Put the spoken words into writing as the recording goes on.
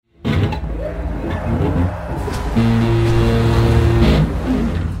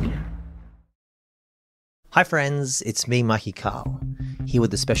Hi friends, it's me, Mikey Carl, here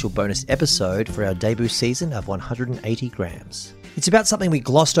with a special bonus episode for our debut season of 180 Grams. It's about something we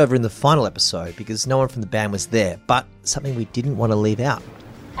glossed over in the final episode because no one from the band was there, but something we didn't want to leave out.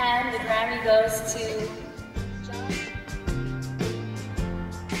 And the Grammy goes to John.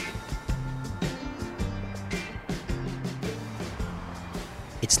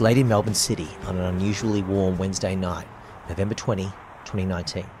 It's late in Melbourne City on an unusually warm Wednesday night, November 20,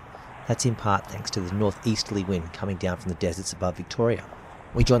 2019. That's in part thanks to the northeasterly wind coming down from the deserts above Victoria.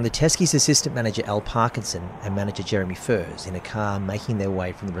 We join the Teskey's assistant manager Al Parkinson and manager Jeremy Furs in a car making their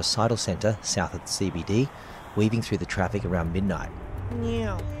way from the recital centre south of the CBD, weaving through the traffic around midnight.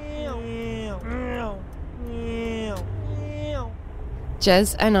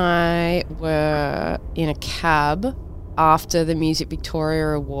 Jez and I were in a cab after the Music Victoria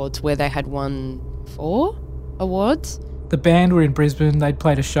Awards where they had won 4 awards. The band were in Brisbane. They'd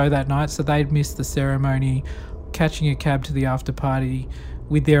played a show that night, so they'd missed the ceremony, catching a cab to the after party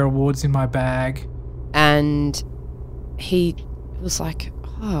with their awards in my bag. And he was like,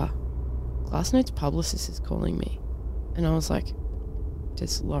 Glassnode's publicist is calling me. And I was like,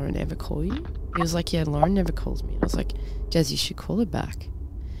 does Lauren ever call you? He was like, yeah, Lauren never calls me. And I was like, Jez, you should call her back.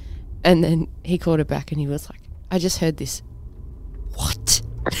 And then he called her back and he was like, I just heard this. What?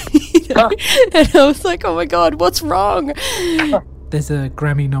 And I was like, oh my God, what's wrong? There's a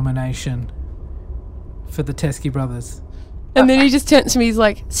Grammy nomination for the Teskey brothers. And then he just turns to me, he's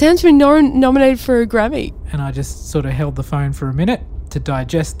like, Sam's been nominated for a Grammy. And I just sort of held the phone for a minute to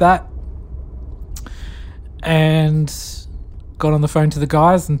digest that and got on the phone to the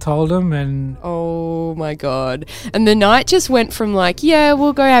guys and told them. And oh my God. And the night just went from like, yeah,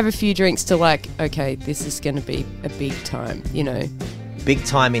 we'll go have a few drinks to like, okay, this is going to be a big time, you know. Big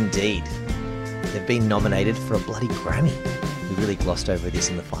time indeed. They've been nominated for a bloody Grammy. We really glossed over this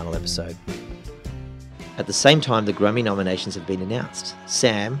in the final episode. At the same time, the Grammy nominations have been announced.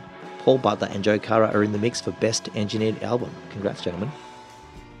 Sam, Paul Butler and Joe Cara are in the mix for Best Engineered Album. Congrats, gentlemen.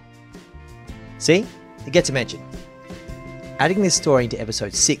 See? It gets a mention. Adding this story into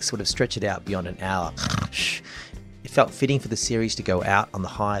episode 6 would have stretched it out beyond an hour. It felt fitting for the series to go out on the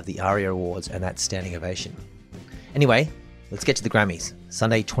high of the ARIA Awards and that standing ovation. Anyway, let's get to the Grammys.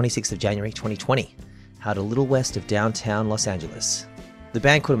 Sunday, 26th of January 2020, held a little west of downtown Los Angeles. The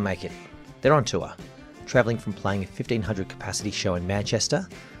band couldn't make it. They're on tour, travelling from playing a 1,500 capacity show in Manchester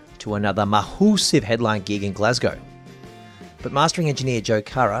to another massive headline gig in Glasgow. But mastering engineer Joe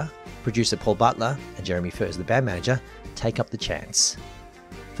Cara, producer Paul Butler and Jeremy Furs, the band manager, take up the chance.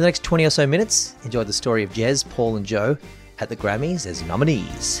 For the next 20 or so minutes, enjoy the story of Jez, Paul and Joe at the Grammys as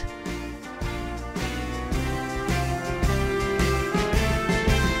nominees.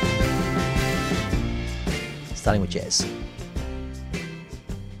 Starting with Jez.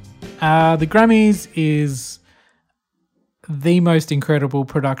 The Grammys is the most incredible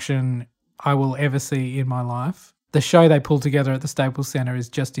production I will ever see in my life. The show they pulled together at the Staples Center is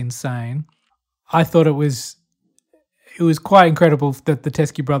just insane. I thought it was quite incredible that the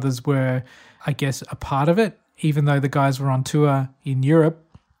Teskey brothers were, I guess, a part of it, even though the guys were on tour in Europe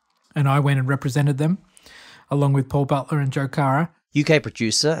and I went and represented them along with Paul Butler and Joe Cara. UK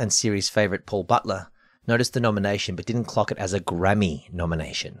producer and series favourite Paul Butler noticed the nomination but didn't clock it as a Grammy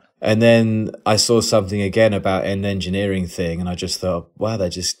nomination. And then I saw something again about an engineering thing and I just thought, wow, they're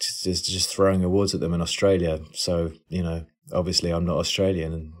just throwing awards at them in Australia. So, you know, obviously I'm not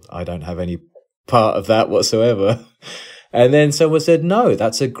Australian and I don't have any part of that whatsoever. And then someone said, no,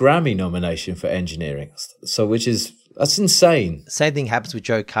 that's a Grammy nomination for engineering. So that's insane. Same thing happens with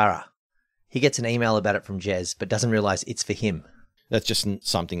Joe Cara. He gets an email about it from Jez but doesn't realise it's for him. That's just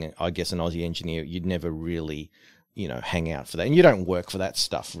something, I guess, an Aussie engineer, you'd never really, you know, hang out for that. And you don't work for that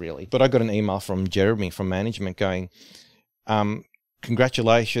stuff, really. But I got an email from Jeremy from management going,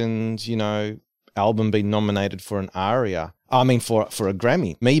 congratulations, you know, album being nominated for an ARIA. I mean, for a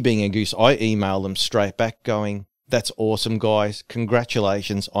Grammy. Me being a goose, I emailed them straight back going, that's awesome, guys.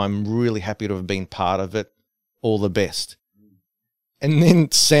 Congratulations. I'm really happy to have been part of it. All the best. And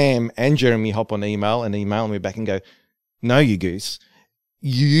then Sam and Jeremy hop on email and email me back and go, no, you goose,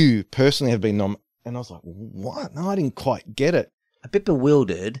 you personally have been nominated. And I was like, what? No, I didn't quite get it. A bit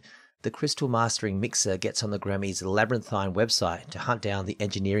bewildered, the Crystal Mastering Mixer gets on the Grammys' Labyrinthine website to hunt down the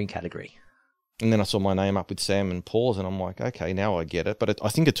engineering category. And then I saw my name up with Sam and Paul's and I'm like, okay, now I get it. But I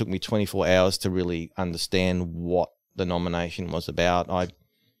think it took me 24 hours to really understand what the nomination was about.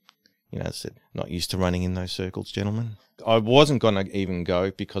 You know, I said, not used to running in those circles, gentlemen. I wasn't going to even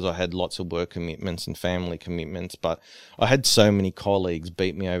go because I had lots of work commitments and family commitments, but I had so many colleagues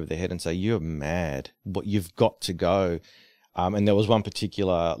beat me over the head and say, you're mad, but you've got to go. And there was one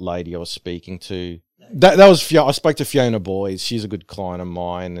particular lady I was speaking to. That was I spoke to Fiona Boys. She's a good client of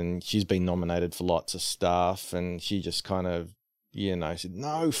mine, and she's been nominated for lots of stuff, and she just kind of, you know, said,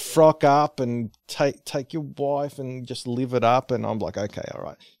 no, frock up and take your wife and just live it up. And I'm like, okay, all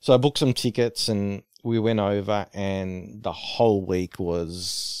right. So I booked some tickets and we went over, and the whole week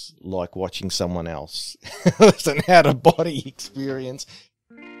was like watching someone else. It was an out-of-body experience.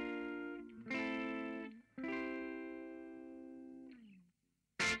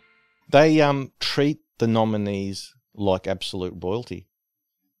 They treat the nominees like absolute royalty.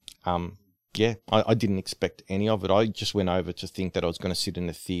 Yeah, I didn't expect any of it. I just went over to think that I was going to sit in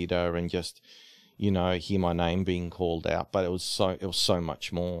the theatre and just, you know, hear my name being called out. But it was so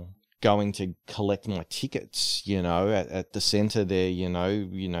much more. Going to collect my tickets, you know, at the centre there, you know,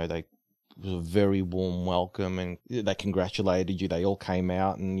 they it was a very warm welcome, and they congratulated you. They all came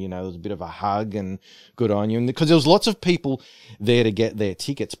out, and, you know, there was a bit of a hug and good on you. And because there was lots of people there to get their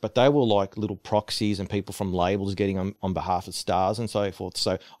tickets, but they were like little proxies and people from labels getting on behalf of stars and so forth.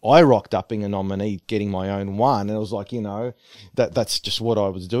 So I rocked up being a nominee, getting my own one, and it was like, you know, that's just what I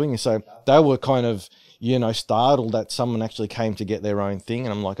was doing. So they were kind of, you know, startled that someone actually came to get their own thing.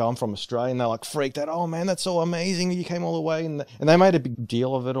 And I'm like, oh, I'm from Australia. And they're like freaked out. Oh, man, that's so amazing. You came all the way. And they made a big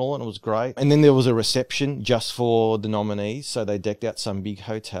deal of it all, and it was great. And then there was a reception just for the nominees. So they decked out some big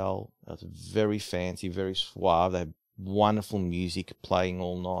hotel. It was very fancy, very suave. They had wonderful music playing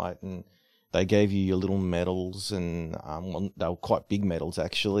all night. And they gave you your little medals, and they were quite big medals,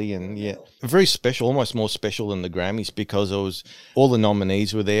 actually. And yeah, very special, almost more special than the Grammys, because it was all the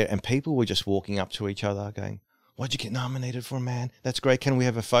nominees were there, and people were just walking up to each other going, what'd you get nominated for, man? That's great. Can we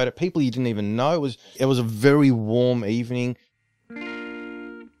have a photo? People you didn't even know. It was a very warm evening.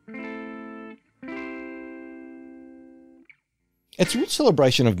 It's a real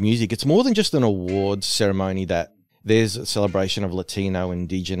celebration of music. It's more than just an awards ceremony. That there's a celebration of Latino,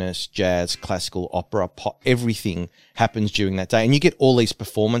 Indigenous, jazz, classical, opera, pop. Everything happens during that day. And you get all these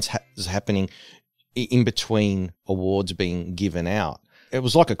performances happening in between awards being given out. It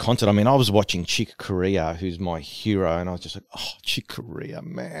was like a concert. I mean, I was watching Chick Corea, who's my hero, and I was just like, oh, Chick Corea,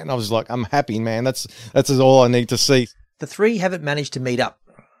 man. I was like, I'm happy, man. That's all I need to see. The three haven't managed to meet up.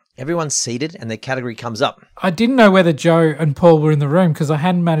 Everyone's seated and their category comes up. I didn't know whether Joe and Paul were in the room because I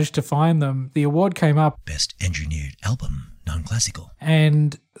hadn't managed to find them. The award came up. Best Engineered Album, Non-Classical.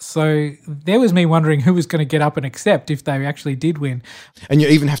 And so there was me wondering who was going to get up and accept if they actually did win. And you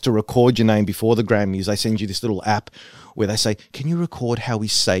even have to record your name before the Grammys. They send you this little app where they say, can you record how we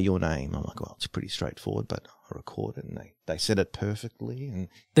say your name? I'm like, well, it's pretty straightforward, but I record it, and they said it perfectly. And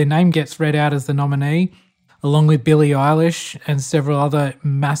their name gets read out as the nominee, along with Billie Eilish and several other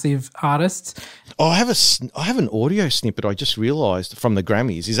massive artists. Oh, I have an audio snippet I just realised from the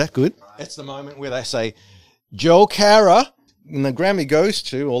Grammys. Is that good? It's the moment where they say, Joe Cara, and the Grammy goes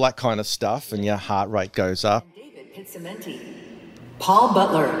to, all that kind of stuff, and your heart rate goes up. David Pizzamenti, Paul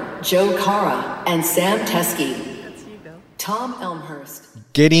Butler, Joe Cara, and Sam Teskey. Tom Elmhurst.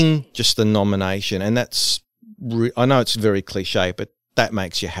 Getting just the nomination, and that's, I know it's very cliche, but that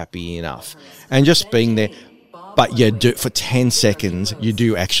makes you happy enough. And just being there. But you do, for 10 seconds, you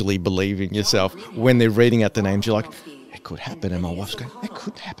do actually believe in yourself. When they're reading out the names, you're like, it could happen. And my wife's going, it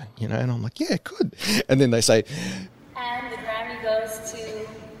could happen, you know. And I'm like, yeah, it could. And then they say, and the Grammy goes to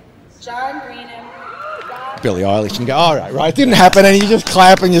John Greenham. Billie Eilish, and you go, all right, it didn't happen. And you just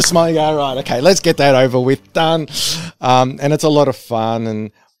clap and you smile and go, all right, okay, let's get that over with, done. And it's a lot of fun.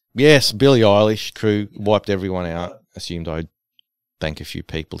 And yes, Billie Eilish crew wiped everyone out. Assumed I'd thank a few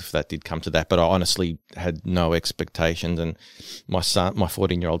people if that did come to that, but I honestly had no expectations. And my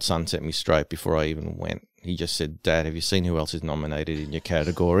 14-year-old son set me straight before I even went. He just said, Dad, have you seen who else is nominated in your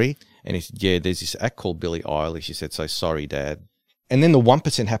category? And he said, yeah, there's this act called Billie Eilish. He said, so sorry, Dad. And then the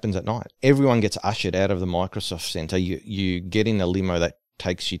 1% happens at night. Everyone gets ushered out of the Microsoft Centre. You get in a limo that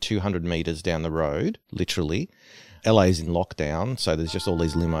takes you 200 metres down the road, literally. LA's in lockdown, so there's just all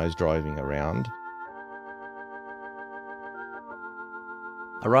these limos driving around.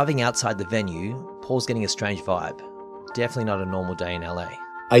 Arriving outside the venue, Paul's getting a strange vibe. Definitely not a normal day in LA.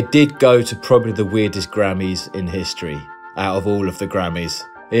 I did go to probably the weirdest Grammys in history, out of all of the Grammys.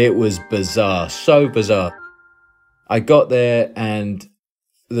 It was bizarre, so bizarre. I got there and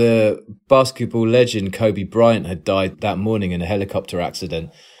the basketball legend Kobe Bryant had died that morning in a helicopter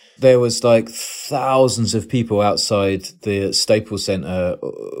accident. There was like thousands of people outside the Staples Center,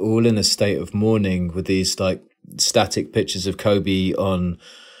 all in a state of mourning with these like static pictures of Kobe on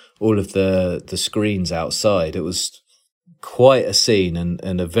all of the screens outside. It was quite a scene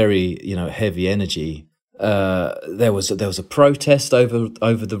and a very, heavy energy. There was a protest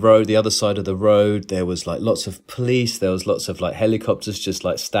over the road, the other side of the road. There was like lots of police. There was lots of like helicopters just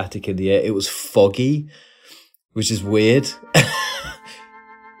like static in the air. It was foggy, which is weird.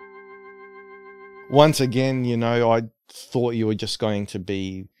 Once again, I thought you were just going to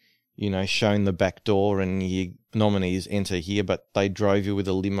be, shown the back door and your nominees enter here, but they drove you with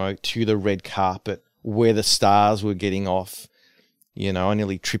a limo to the red carpet where the stars were getting off. I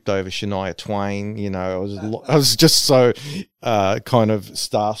nearly tripped over Shania Twain. I was just so kind of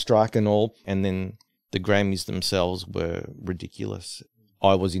starstruck and all. And then the Grammys themselves were ridiculous.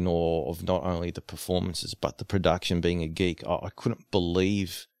 I was in awe of not only the performances, but the production. Being a geek, I couldn't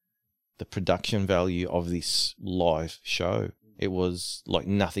believe the production value of this live show. It was like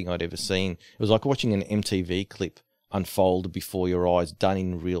nothing I'd ever seen. It was like watching an MTV clip unfold before your eyes, done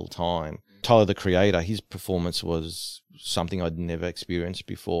in real time. Tyler, the Creator, his performance was something I'd never experienced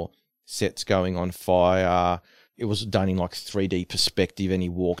before. Sets going on fire. It was done in like 3D perspective, and he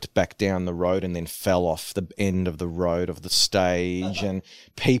walked back down the road and then fell off the end of the road of the stage, and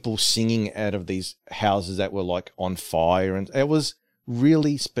people singing out of these houses that were like on fire. And it was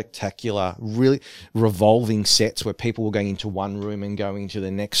really spectacular, really revolving sets where people were going into one room and going to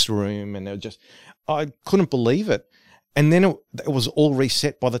the next room, and I couldn't believe it. And then it was all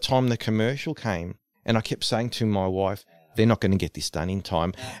reset by the time the commercial came, and I kept saying to my wife, they're not going to get this done in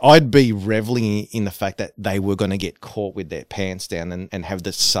time. I'd be reveling in the fact that they were going to get caught with their pants down and have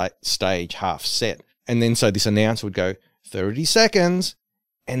the stage half set. And then so this announcer would go, 30 seconds,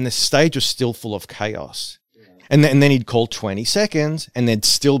 and the stage was still full of chaos. And then he'd call 20 seconds, and there'd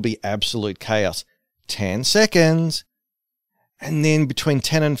still be absolute chaos. 10 seconds. And then between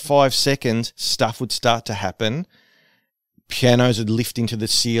 10 and 5 seconds, stuff would start to happen. Pianos would lift into the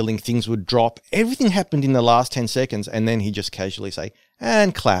ceiling, things would drop. Everything happened in the last 10 seconds, and then he'd just casually say,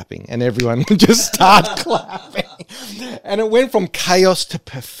 and clapping, and everyone would just start clapping. And it went from chaos to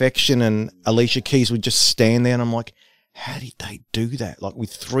perfection, and Alicia Keys would just stand there, and I'm like, how did they do that? Like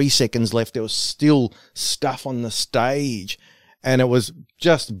with 3 seconds left, there was still stuff on the stage, and it was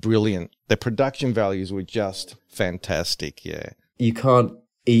just brilliant. The production values were just fantastic, yeah. You can't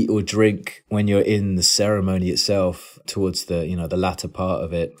eat or drink when you're in the ceremony itself towards the, the latter part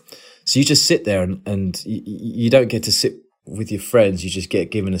of it. So you just sit there and you don't get to sit with your friends. You just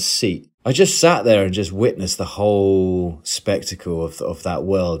get given a seat. I just sat there and just witnessed the whole spectacle of that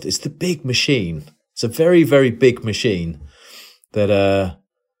world. It's the big machine. It's a very, very big machine that,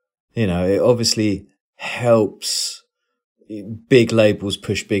 it obviously helps big labels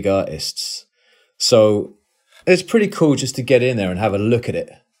push big artists. So it's pretty cool just to get in there and have a look at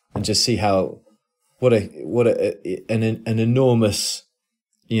it and just see what an enormous,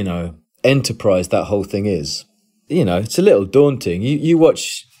 enterprise that whole thing is. It's a little daunting. You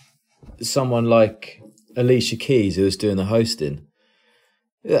watch someone like Alicia Keys, who was doing the hosting.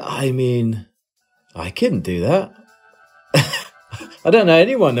 I mean, I couldn't do that. I don't know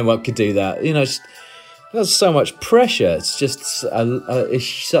anyone that could do that. There's so much pressure. It's just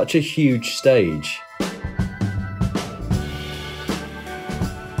it's such a huge stage.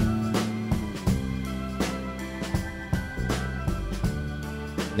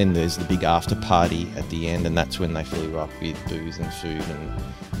 Then there's the big after party at the end, and that's when they fill you up with booze and food,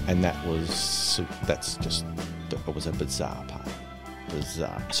 and it was a bizarre party.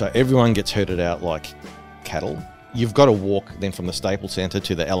 Bizarre. So everyone gets herded out like cattle. You've got to walk then from the Staples Center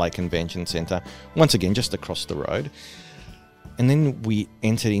to the LA Convention Center, once again just across the road. And then we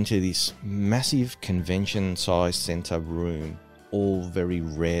entered into this massive convention-sized center room, all very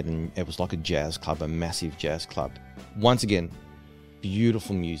red, and it was like a jazz club, a massive jazz club. Once again,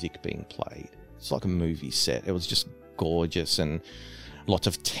 beautiful music being played. It's like a movie set. It was just gorgeous, and lots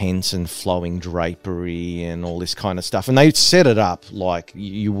of tents and flowing drapery and all this kind of stuff. And they set it up like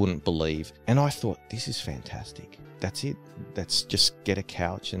you wouldn't believe. And I thought, this is fantastic. That's it. Let's just get a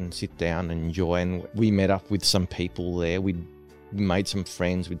couch and sit down and enjoy. And we met up with some people there. We made some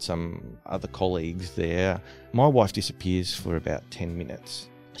friends with some other colleagues there. My wife disappears for about 10 minutes.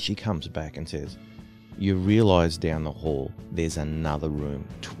 She comes back and says, you realise down the hall there's another room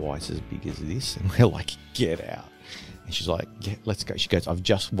twice as big as this? And we're like, get out. And she's like, yeah, let's go. She goes, I've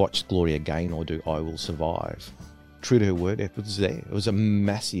just watched Gloria Gaynor do I Will Survive. True to her word, it was there. It was a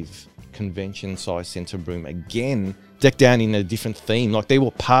massive convention-sized centre room again, decked out in a different theme. Like, there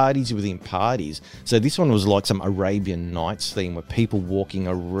were parties within parties. So this one was like some Arabian Nights theme where people walking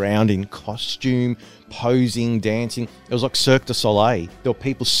around in costume, posing, dancing. It was like Cirque du Soleil. There were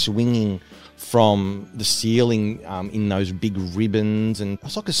people swinging from the ceiling in those big ribbons, and it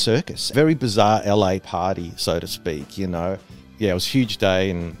was like a circus. Very bizarre LA party, so to speak, you know. Yeah, it was a huge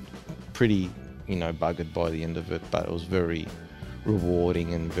day and pretty, you know, buggered by the end of it, but it was very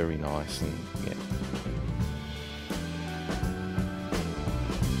rewarding and very nice, and yeah.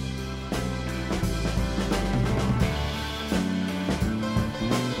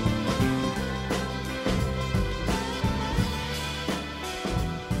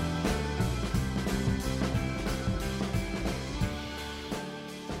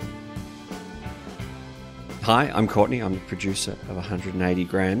 Hi, I'm Courtney. I'm the producer of 180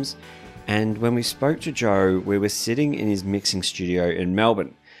 Grams. And when we spoke to Joe, we were sitting in his mixing studio in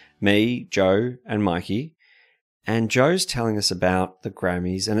Melbourne. Me, Joe, and Mikey. And Joe's telling us about the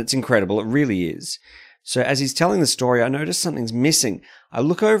Grammys, and it's incredible. It really is. So as he's telling the story, I notice something's missing. I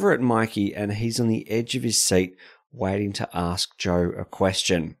look over at Mikey, and he's on the edge of his seat, waiting to ask Joe a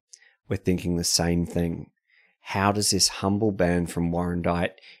question. We're thinking the same thing. How does this humble band from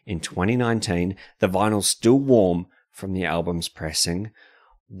Warrandyte in 2019, the vinyl's still warm from the album's pressing,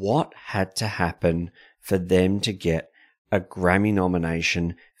 what had to happen for them to get a Grammy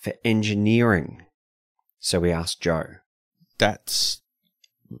nomination for engineering? So we asked Joe. That's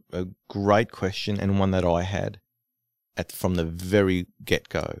a great question, and one that I had from the very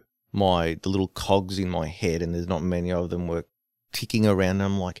get-go. The little cogs in my head, and there's not many of them, were ticking around, and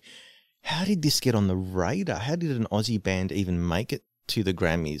I'm like, how did this get on the radar? How did an Aussie band even make it to the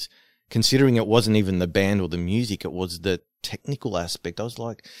Grammys? Considering it wasn't even the band or the music, it was the technical aspect. I was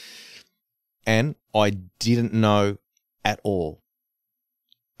like, and I didn't know at all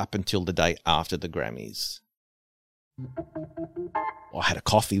up until the day after the Grammys. I had a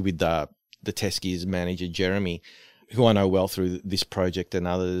coffee with the Teskies manager, Jeremy, who I know well through this project and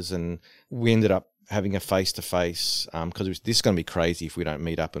others, and we ended up having a face-to-face, because this is going to be crazy if we don't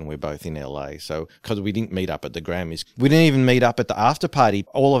meet up and we're both in LA. So, because we didn't meet up at the Grammys. We didn't even meet up at the after party.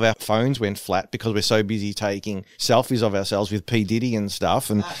 All of our phones went flat because we're so busy taking selfies of ourselves with P. Diddy and stuff.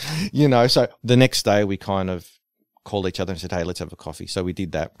 And, you know, so the next day we kind of called each other and said, hey, let's have a coffee. So we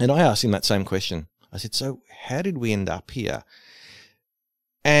did that. And I asked him that same question. I said, so how did we end up here?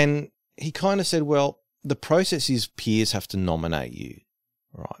 And he kind of said, well, the process is peers have to nominate you,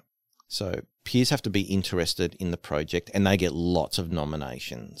 right? So peers have to be interested in the project, and they get lots of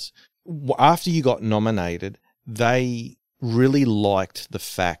nominations. After you got nominated, they really liked the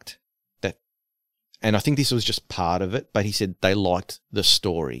fact that, and I think this was just part of it, but he said they liked the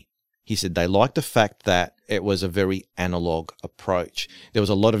story. He said they liked the fact that it was a very analog approach. There was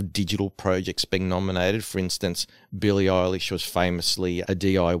a lot of digital projects being nominated. For instance, Billie Eilish was famously a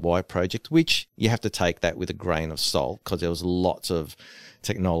DIY project, which you have to take that with a grain of salt because there was lots of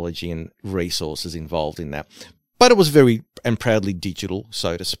technology and resources involved in that. But it was very and proudly digital,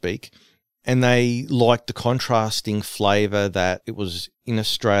 so to speak. And they liked the contrasting flavour that it was in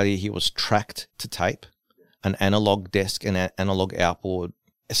Australia, he was tracked to tape, an analog desk and an analog outboard.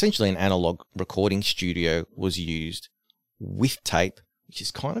 Essentially an analog recording studio was used with tape, which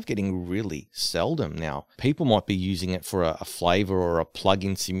is kind of getting really seldom now. People might be using it for a flavour or a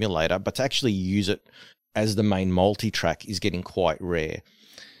plug-in simulator, but to actually use it as the main multi-track is getting quite rare.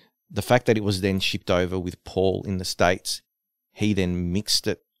 The fact that it was then shipped over with Paul in the States, he then mixed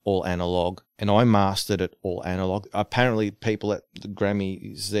it all analog, and I mastered it all analog. Apparently people at the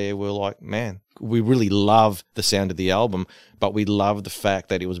Grammys there were like, man, we really love the sound of the album, but we love the fact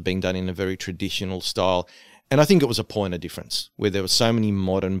that it was being done in a very traditional style. And I think it was a point of difference where there were so many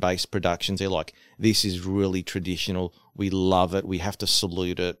modern-based productions. They're like, this is really traditional. We love it. We have to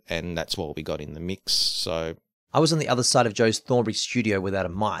salute it. And that's what we got in the mix. So I was on the other side of Joe's Thornbury studio without a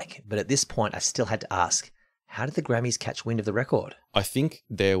mic, but at this point I still had to ask, how did the Grammys catch wind of the record? I think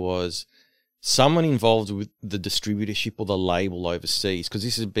there was someone involved with the distributorship or the label overseas, because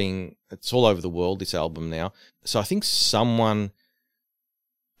it's all over the world, this album now. So I think someone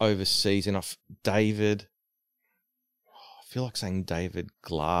overseas, and David, I feel like saying David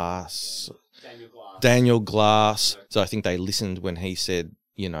Glass. Daniel Glass. So I think they listened when he said,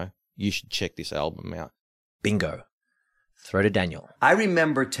 you know, you should check this album out. Bingo. Throw to Daniel. I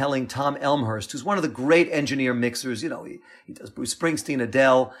remember telling Tom Elmhurst, who's one of the great engineer mixers, you know, he does Bruce Springsteen,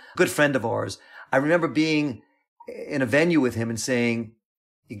 Adele, good friend of ours. I remember being in a venue with him and saying,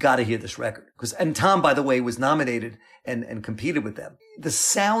 you got to hear this record. And Tom, by the way, was nominated and competed with them. The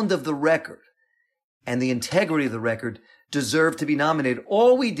sound of the record and the integrity of the record deserved to be nominated.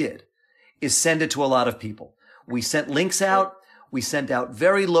 All we did is send it to a lot of people. We sent links out. We sent out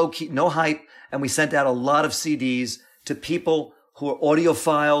very low key, no hype, and we sent out a lot of CDs to people who are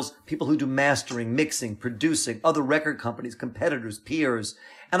audiophiles, people who do mastering, mixing, producing, other record companies, competitors, peers.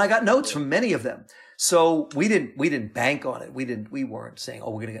 And I got notes from many of them. So we didn't bank on it. We weren't saying,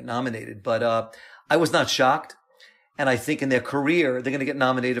 oh, we're going to get nominated. But I was not shocked. And I think in their career, they're going to get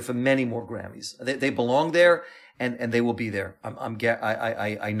nominated for many more Grammys. They belong there, and they will be there.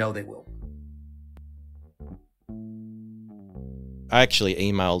 I know they will. I actually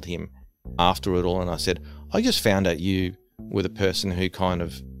emailed him after it all, and I said, I just found out you were the person who kind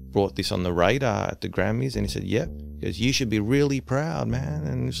of brought this on the radar at the Grammys. And he said, yep. He goes, you should be really proud, man.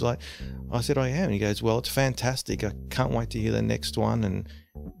 And it's like, I said, I am. And he goes, well, it's fantastic. I can't wait to hear the next one. And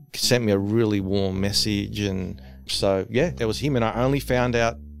sent me a really warm message. And so, yeah, it was him. And I only found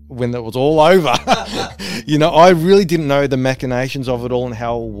out when it was all over. You know, I really didn't know the machinations of it all and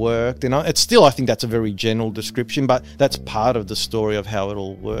how it worked. And it's still, I think that's a very general description, but that's part of the story of how it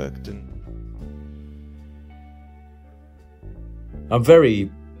all worked. And I'm very,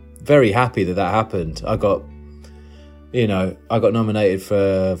 very happy that happened. I got nominated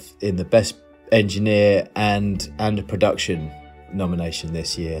in the Best Engineer and a Production nomination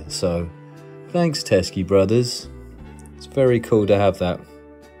this year. So thanks, Teskey Brothers. It's very cool to have that.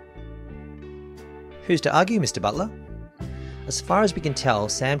 Who's to argue, Mr. Butler? As far as we can tell,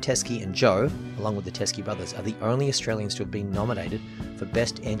 Sam Teskey and Joe, along with the Teskey Brothers, are the only Australians to have been nominated for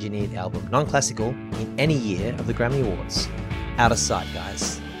Best Engineered Album Non-Classical in any year of the Grammy Awards. Out of sight,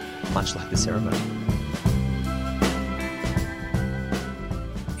 guys. Much like the ceremony.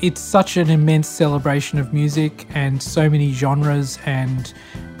 It's such an immense celebration of music, and so many genres and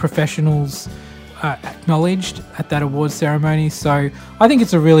professionals acknowledged at that awards ceremony. So I think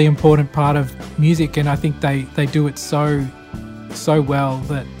it's a really important part of music, and I think they do it so well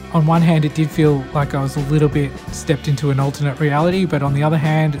that on one hand it did feel like I was a little bit stepped into an alternate reality, but on the other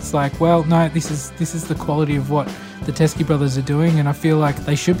hand it's like, well, no, this is the quality of what the Teskey Brothers are doing, and I feel like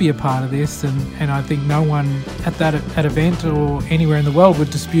they should be a part of this, and I think no one at that event or anywhere in the world would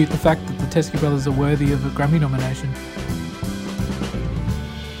dispute the fact that the Teskey Brothers are worthy of a Grammy nomination.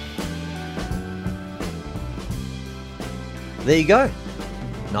 There you go.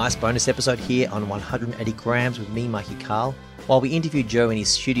 Nice bonus episode here on 180 Grams with me, Mikey Carl. While we interviewed Joe in his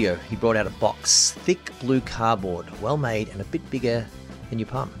studio, he brought out a box, thick blue cardboard, well made and a bit bigger than your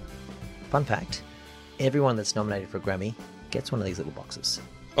palm. Fun fact, everyone that's nominated for a Grammy gets one of these little boxes.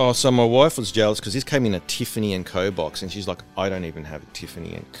 oh, so my wife was jealous because this came in a Tiffany & Co. box, and she's like, I don't even have a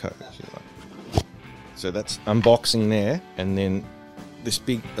Tiffany & Co. She's like, so that's unboxing there, and then this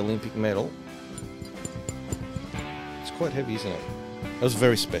big Olympic medal. It's quite heavy, isn't it? It was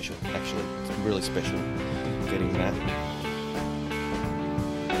very special, actually. It's really special getting that.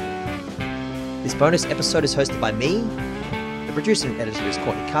 This bonus episode is hosted by me. The producer and editor is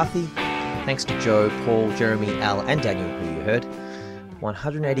Courtney Carthy. Thanks to Joe, Paul, Jeremy, Al, and Daniel, who you heard.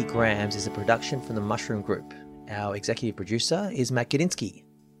 180 Grams is a production from the Mushroom Group. Our executive producer is Matt Gadinsky.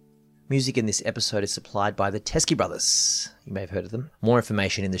 Music in this episode is supplied by the Teskey Brothers. You may have heard of them. More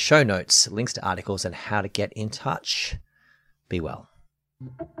information in the show notes, links to articles, and how to get in touch. Be well.